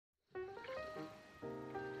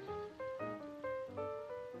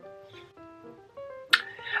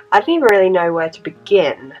I didn't even really know where to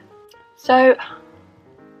begin. So,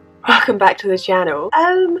 welcome back to the channel.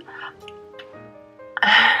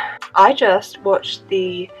 I just watched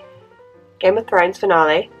the Game of Thrones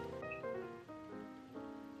finale.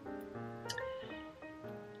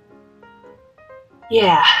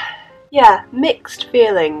 Yeah, mixed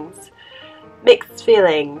feelings.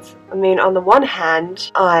 I mean, on the one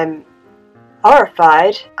hand, I'm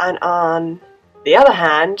horrified, and on the other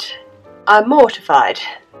hand, I'm mortified.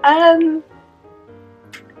 So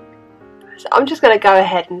I'm just going to go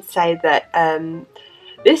ahead and say that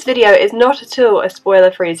this video is not at all a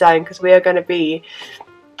spoiler-free zone, because we're going to be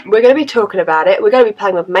talking about it. We're going to be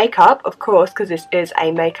playing with makeup, of course, because this is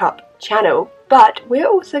a makeup channel, but we're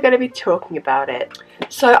also going to be talking about it.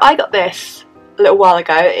 So I got this a little while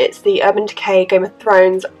ago. It's the Urban Decay Game of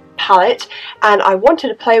Thrones palette, and I wanted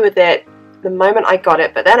to play with it the moment I got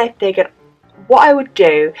it, but then I figured what I would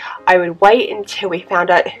do, I would wait until we found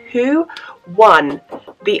out who won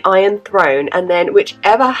the Iron Throne, and then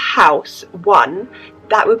whichever house won,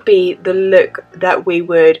 that would be the look that we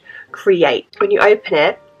would create. When you open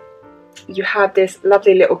it, you have this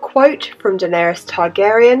lovely little quote from Daenerys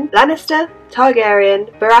Targaryen. Lannister,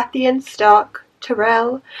 Targaryen, Baratheon, Stark,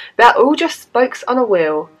 Tyrell, they're all just spokes on a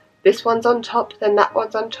wheel. This one's on top, then that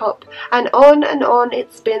one's on top, and on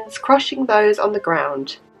it spins, crushing those on the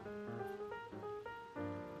ground.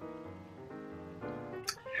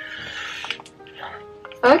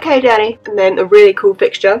 Okay, Danny. And then a really cool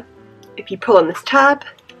fixture. If you pull on this tab,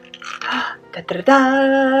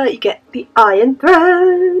 you get the Iron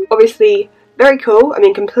Throne. Obviously, very cool. I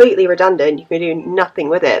mean, completely redundant. You can do nothing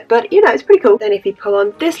with it, but you know, it's pretty cool. Then if you pull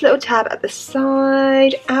on this little tab at the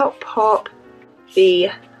side, out pop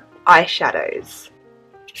the eyeshadows.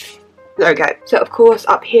 There we go. So of course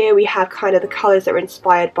up here we have kind of the colours that were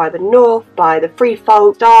inspired by the North, by the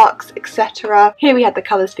Freefold, Starks, etc. Here we have the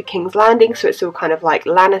colours for King's Landing, so it's all kind of like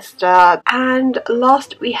Lannister. And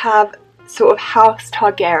last we have sort of House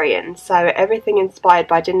Targaryen, so everything inspired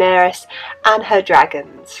by Daenerys and her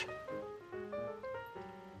dragons.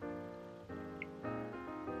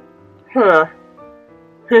 Huh.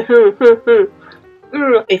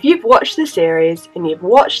 If you've watched the series and you've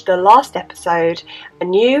watched the last episode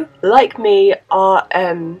and you, like me, are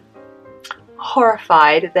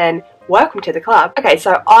horrified, then welcome to the club. Okay,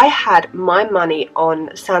 so I had my money on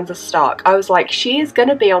Sansa Stark. I was like, she is going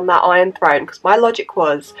to be on that Iron Throne, because my logic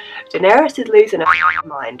was Daenerys is losing her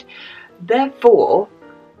mind. Therefore,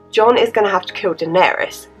 Jon is going to have to kill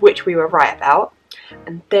Daenerys, which we were right about.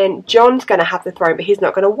 And then Jon's going to have the throne, but he's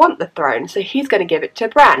not going to want the throne, so he's going to give it to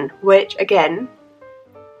Bran, which, again,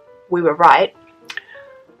 we were right.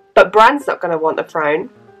 But Bran's not going to want the throne,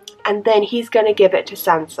 and then he's going to give it to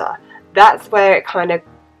Sansa. That's where it kind of...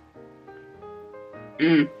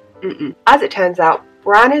 As it turns out,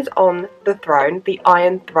 Bran is on the throne, the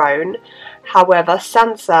Iron Throne. However,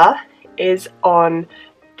 Sansa is on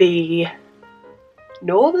the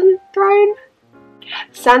Northern Throne?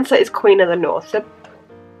 Sansa is Queen of the North, so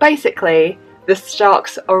basically the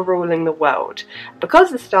Starks are ruling the world. Because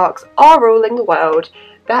the Starks are ruling the world,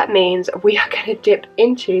 that means we are going to dip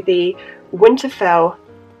into the Winterfell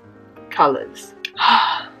colours.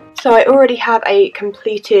 So I already have a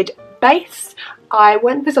completed base. I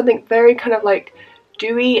went for something very kind of like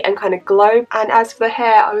dewy and kind of glow, and as for the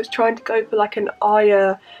hair, I was trying to go for like an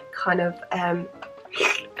Arya kind of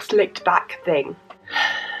slicked back thing.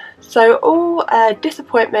 So all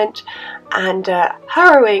disappointment and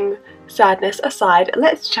harrowing sadness aside,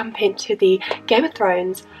 let's jump into the Game of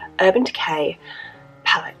Thrones Urban Decay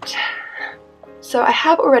palette. So I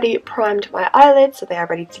have already primed my eyelids, so they are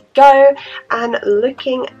ready to go, and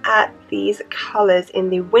looking at these colours in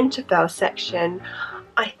the Winterfell section,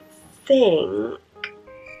 I think...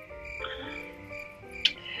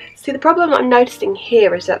 See, the problem I'm noticing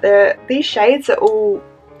here is that these shades are all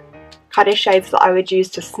kind of shades that I would use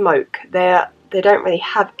to smoke. They don't really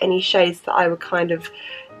have any shades that I would kind of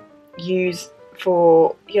use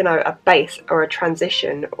for, you know, a base or a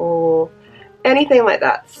transition or anything like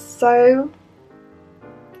that. So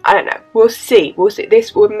I don't know. We'll see.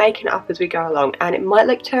 This, we're making it up as we go along, and it might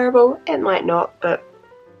look terrible, it might not, but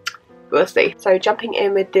we'll see. So jumping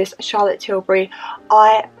in with this Charlotte Tilbury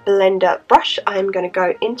eye blender brush, I'm going to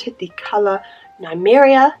go into the colour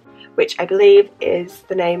Nymeria, which I believe is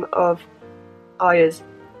the name of Arya's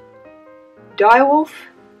direwolf,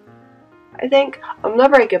 I think. I'm not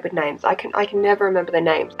very good with names. I can never remember the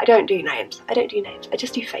names. I don't do names. I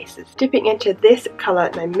just do faces. Dipping into this colour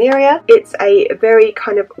Nymeria. It's a very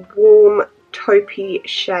kind of warm taupey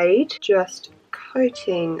shade. Just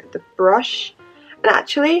coating the brush. And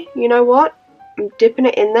actually, you know what? I'm dipping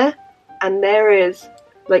it in there, and there is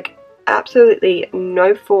Like, absolutely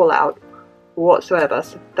no fallout whatsoever,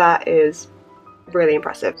 so that is really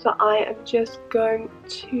impressive. So I am just going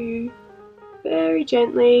to very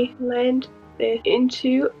gently blend this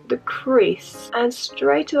into the crease, and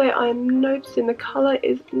straight away I'm noticing the colour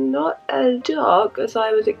is not as dark as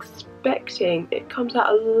I was expecting. It comes out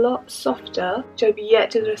a lot softer, which I've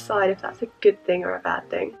yet to decide if that's a good thing or a bad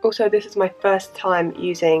thing. Also, this is my first time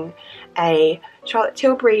using a Charlotte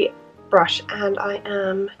Tilbury brush and I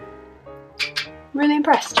am really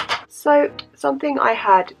impressed. So something I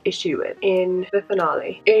had issue with in the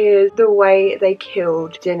finale is the way they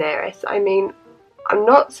killed Daenerys. I mean, I'm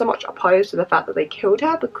not so much opposed to the fact that they killed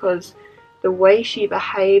her, because the way she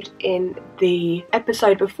behaved in the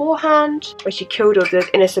episode beforehand, where she killed all those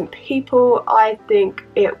innocent people, I think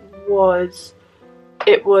it was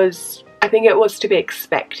to be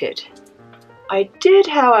expected. I did,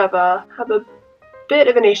 however, have a bit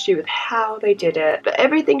of an issue with how they did it, but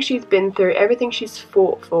everything she's been through, everything she's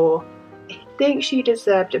fought for, I think she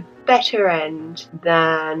deserved a better end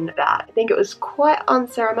than that. I think it was quite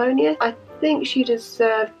unceremonious. I think she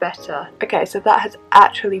deserved better. Okay, so that has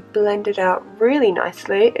actually blended out really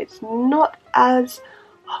nicely. It's not as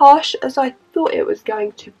harsh as I thought it was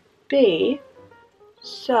going to be,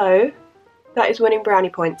 so that is winning brownie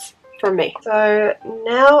points from me. So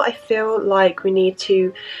now I feel like we need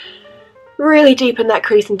to really deepen that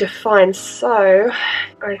crease and define, so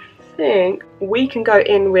I think we can go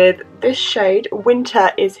in with this shade. Winter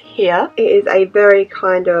is here. It is a very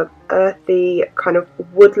kind of earthy, kind of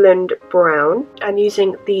woodland brown, and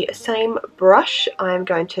using the same brush I'm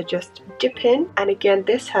going to just dip in, and again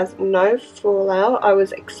this has no fallout. I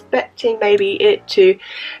was expecting maybe it to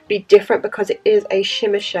be different because it is a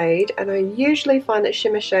shimmer shade, and I usually find that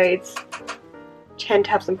shimmer shades tend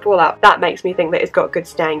to have some fallout. That makes me think that it's got good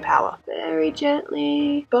staying power. Very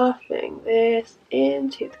gently buffing this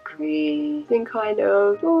into the crease in kind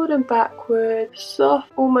of forward and backward,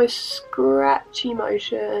 soft, almost scratchy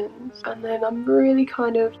motions, and then I'm really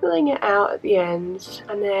kind of filling it out at the ends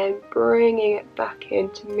and then bringing it back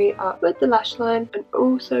in to meet up with the lash line, and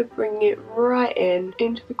also bringing it right in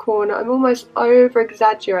into the corner. I'm almost over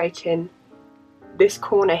exaggerating this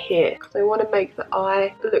corner here because I want to make the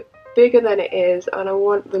eye look bigger than it is, and I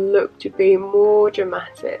want the look to be more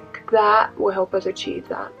dramatic. That will help us achieve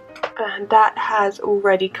that, and that has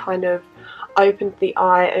already kind of opened the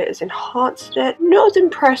eye. It has enhanced it. I'm not as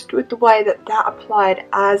impressed with the way that that applied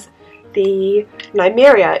as the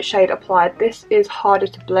Nymeria shade applied. This is harder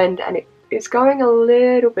to blend and it is going a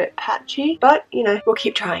little bit patchy, but you know, we'll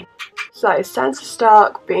keep trying. So Sansa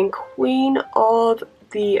Stark being Queen of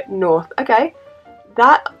the North. Okay,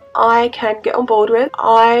 that I can get on board with.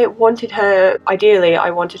 I wanted her, ideally I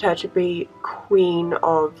wanted her to be Queen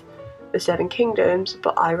of the Seven Kingdoms,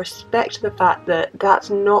 but I respect the fact that that's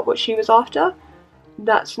not what she was after.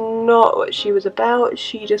 That's not what she was about.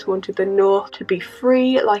 She just wanted the North to be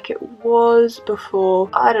free like it was before.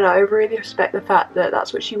 I don't know, I really respect the fact that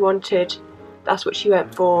that's what she wanted, that's what she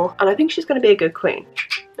went for, and I think she's going to be a good queen.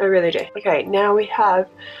 I really do. Okay, now we have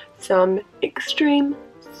some extreme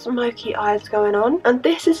smoky eyes going on, and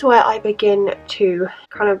this is where I begin to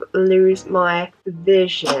kind of lose my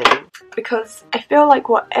vision, because I feel like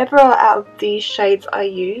whatever out of these shades I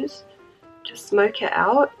use to smoke it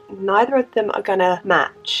out, neither of them are gonna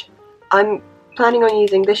match. I'm planning on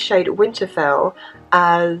using this shade Winterfell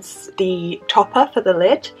as the topper for the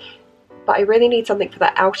lid, but I really need something for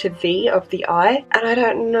the outer V of the eye, and I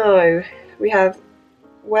don't know. We have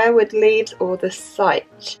Weirwood Leaves or the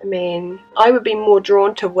Sight. I mean, I would be more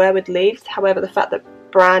drawn to Weirwood Leaves, however the fact that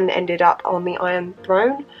Bran ended up on the Iron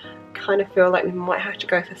Throne, kind of feel like we might have to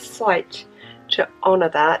go for Sight to honour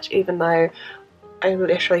that, even though I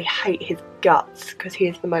literally hate his guts because he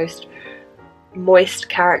is the most moist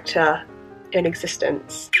character in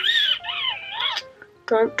existence.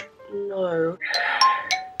 Don't know.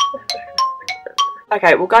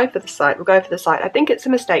 Okay, we'll go for the Sight. We'll go for the Sight. I think it's a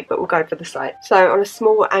mistake, but we'll go for the Sight. So on a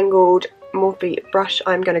small angled Morphe brush,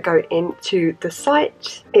 I'm going to go into the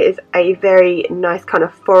Sight. It is a very nice kind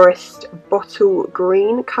of forest bottle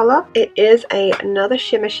green colour. It is another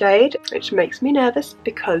shimmer shade, which makes me nervous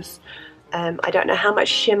because I don't know how much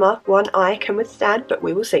shimmer one eye can withstand, but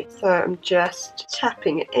we will see. So I'm just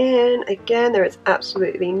tapping it in. Again, there is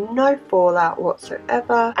absolutely no fallout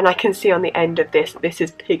whatsoever. And I can see on the end of this, this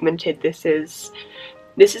is pigmented. This is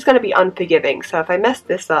This is going to be unforgiving, so if I mess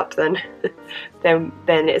this up, then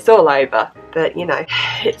then it's all over. But you know,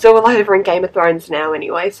 it's all over in Game of Thrones now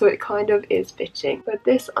anyway, so it kind of is fitting. But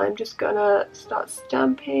this, I'm just gonna start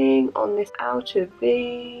stamping on this outer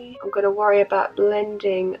V. I'm gonna worry about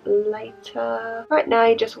blending later. Right now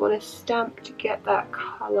you just want to stamp to get that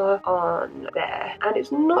colour on there. And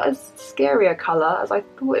it's not as scary a colour as I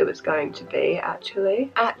thought it was going to be,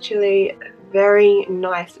 actually. Actually, very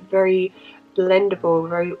nice, very blendable,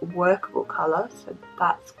 very workable colour, so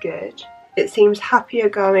that's good. It seems happier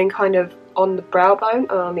going kind of on the brow bone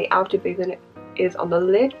and on the outer V than it is on the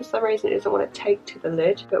lid. For some reason it doesn't want to take to the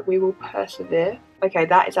lid, but we will persevere. Okay,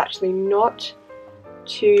 that is actually not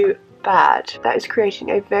too bad. That is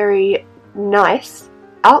creating a very nice,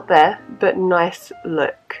 out there, but nice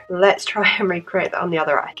look. Let's try and recreate that on the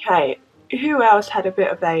other eye. Okay, who else had a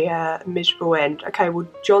bit of a miserable end? Okay, well,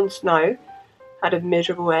 Jon Snow had a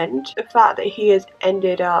miserable end. The fact that he has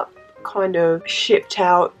ended up kind of shipped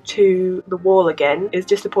out to the wall again is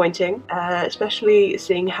disappointing, especially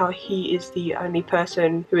seeing how he is the only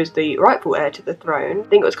person who is the rightful heir to the throne. I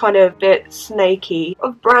think it was kind of a bit snaky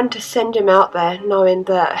of Bran to send him out there knowing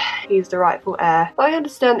that he's the rightful heir. I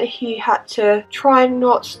understand that he had to try and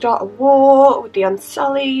not start a war with the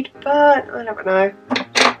Unsullied, but I don't know.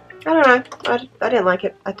 I don't know, I didn't like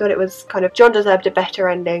it. I thought it was kind of, Jon deserved a better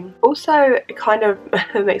ending. Also, it kind of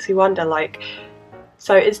makes me wonder, like,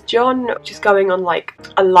 so is Jon just going on like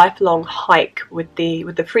a lifelong hike with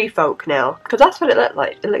the free folk now? Because that's what it looked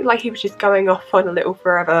like. It looked like he was just going off on a little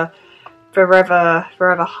forever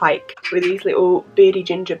hike with these little beardy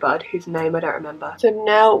gingerbud whose name I don't remember. So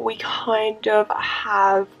now we kind of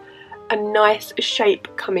have a nice shape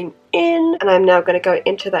coming in, and I'm now going to go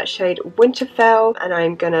into that shade Winterfell, and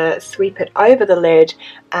I'm going to sweep it over the lid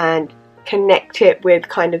and connect it with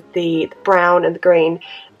kind of the brown and the green.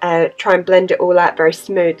 Try and blend it all out very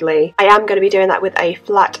smoothly. I am going to be doing that with a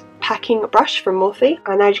flat packing brush from Morphe,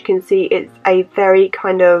 and as you can see, it's a very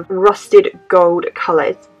kind of rusted gold colour.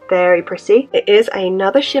 It's very pretty. It is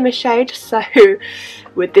another shimmer shade, so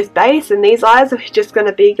with this base and these eyes, we're just going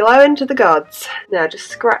to be glowing to the gods. Now just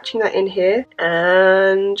scratching that in here,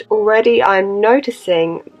 and already I'm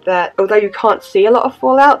noticing that although you can't see a lot of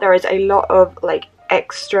fallout, there is a lot of like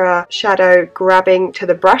extra shadow grabbing to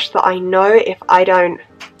the brush that I know if I don't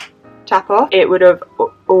tap off, it would have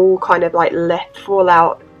all kind of like left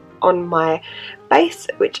fallout on my base,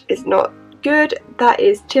 which is not good. That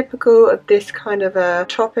is typical of this kind of a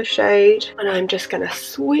topper shade, and I'm just going to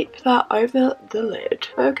sweep that over the lid.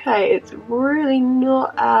 Okay, it's really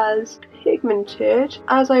not as pigmented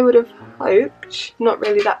as I would have hoped. Not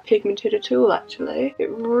really that pigmented at all, actually. It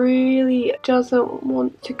really doesn't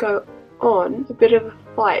want to go on. A bit of a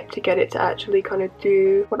fight to get it to actually kind of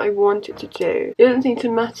do what I want it to do. It doesn't seem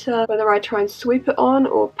to matter whether I try and sweep it on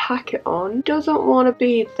or pack it on. It doesn't want to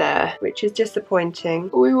be there, which is disappointing.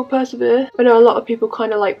 But we will persevere. I know a lot of people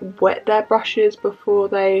kind of like wet their brushes before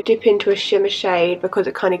they dip into a shimmer shade because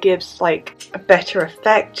it kind of gives like a better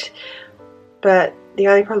effect, but the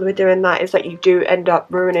only problem with doing that is that you do end up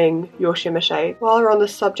ruining your shimmer shade. While we're on the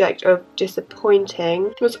subject of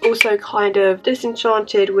disappointing, I was also kind of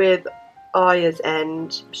disenchanted with Arya's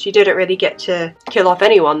end. She didn't really get to kill off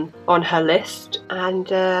anyone on her list, and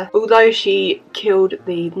although she killed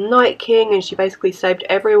the Night King and she basically saved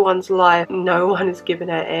everyone's life, no one has given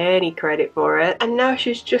her any credit for it, and now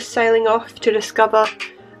she's just sailing off to discover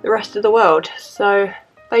the rest of the world. So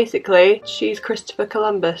basically, she's Christopher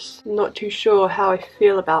Columbus. I'm not too sure how I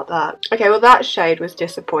feel about that. Okay, well that shade was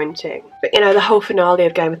disappointing. But you know, the whole finale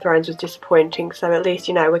of Game of Thrones was disappointing, so at least,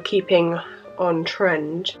 you know, we're keeping on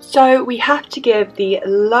trend. So we have to give the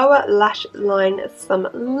lower lash line some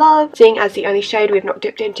love, seeing as the only shade we've not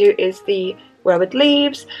dipped into is the Weirwood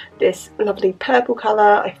Leaves, this lovely purple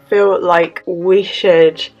colour. I feel like we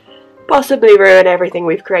should possibly ruin everything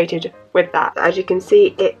we've created with that. As you can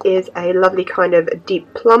see, it is a lovely kind of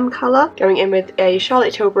deep plum colour. Going in with a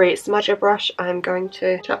Charlotte Tilbury smudger brush, I'm going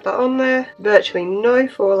to tap that on there. Virtually no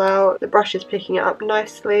fallout. The brush is picking it up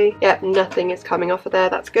nicely. Yep, nothing is coming off of there,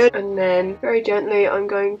 that's good. And then very gently I'm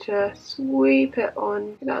going to sweep it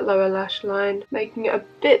on that lower lash line, making it a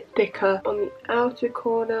bit thicker on the outer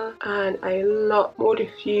corner and a lot more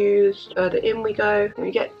diffused. Further in we go. When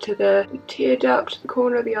we get to the tear duct, the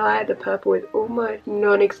corner of the eye, the purple is almost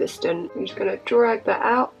non-existent. I'm just going to drag that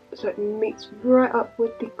out so it meets right up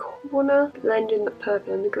with the corner, blending the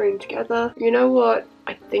purple and the green together. You know what?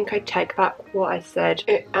 I think I take back what I said.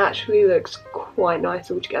 It actually looks quite nice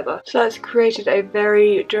all together. So that's created a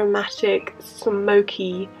very dramatic,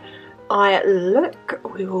 smoky eye look.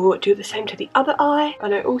 We will do the same to the other eye.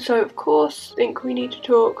 And I also, of course, think we need to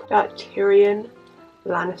talk about Tyrion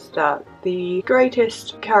Lannister, the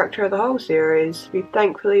greatest character of the whole series, who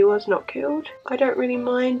thankfully was not killed. I don't really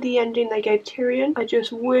mind the ending they gave Tyrion. I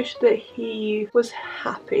just wish that he was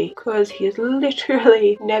happy, because he has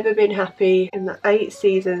literally never been happy in the 8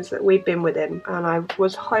 seasons that we've been with him, and I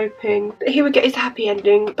was hoping that he would get his happy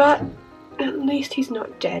ending, but at least he's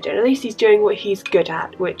not dead, and at least he's doing what he's good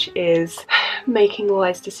at, which is making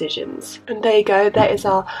wise decisions. And there you go, that is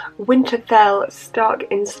our Winterfell Stark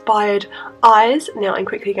inspired eyes. Now I'm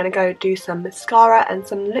quickly going to go do some mascara and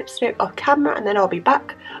some lipstick off camera, and then I'll be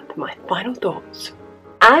back with my final thoughts.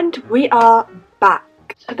 And we are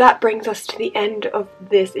back. So that brings us to the end of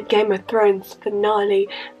this Game of Thrones finale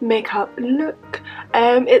makeup look.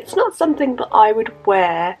 It's not something that I would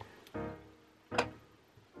wear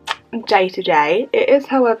day to day. It is,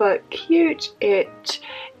 however, cute. It's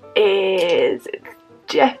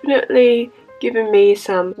definitely giving me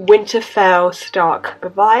some Winterfell Stark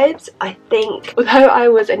vibes. I think, although I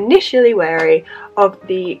was initially wary of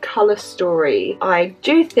the colour story, I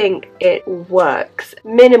do think it works.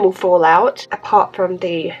 Minimal fallout, apart from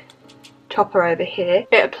the topper over here.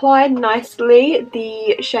 It applied nicely.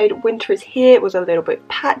 The shade Winter is here. It was a little bit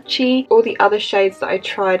patchy. All the other shades that I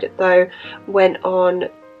tried though went on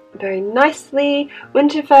very nicely.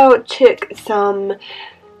 Winterfell took some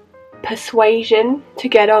persuasion to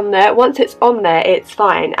get on there. Once it's on there, it's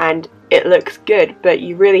fine and it looks good, but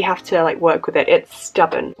you really have to like work with it. It's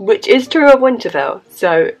stubborn, which is true of Winterfell,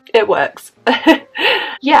 so it works.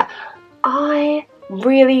 Yeah, I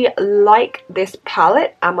really like this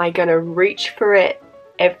palette. Am I gonna reach for it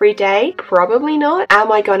every day? Probably not.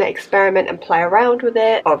 Am I gonna experiment and play around with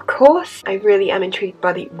it? Of course. I really am intrigued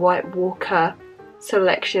by the White Walker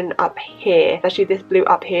selection up here, especially this blue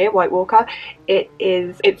up here, White Walker.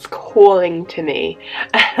 It's calling to me.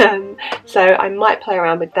 So I might play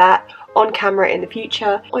around with that on camera in the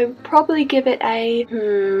future. I'll probably give it a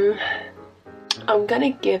I'm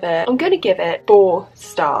gonna give it 4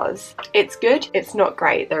 stars. It's good, it's not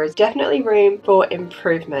great. There is definitely room for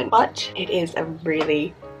improvement, but it is a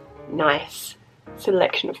really nice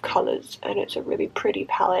selection of colours, and it's a really pretty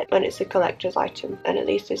palette, and it's a collector's item, and at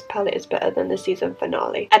least this palette is better than the season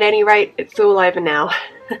finale. At any rate, it's all over now.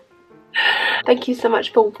 Thank you so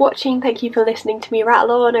much for watching. Thank you for listening to me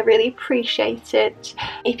rattle on. I really appreciate it.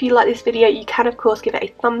 If you like this video, you can of course give it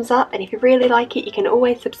a thumbs up, and if you really like it, you can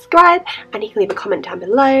always subscribe, and you can leave a comment down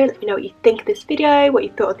below. Let me know what you think of this video, what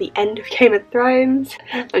you thought of the end of Game of Thrones.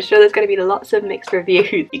 I'm sure there's going to be lots of mixed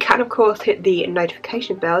reviews. You can of course hit the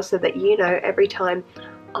notification bell so that you know every time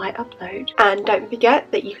I upload, and don't forget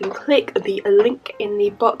that you can click the link in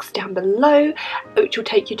the box down below, which will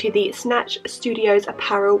take you to the Snatch Studios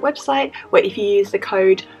apparel website, where if you use the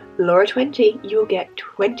code Laura20 you'll get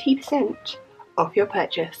 20% off your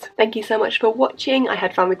purchase. Thank you so much for watching. I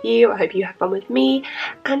had fun with you, I hope you had fun with me,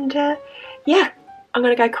 and yeah, I'm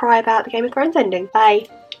gonna go cry about the Game of Thrones ending. Bye.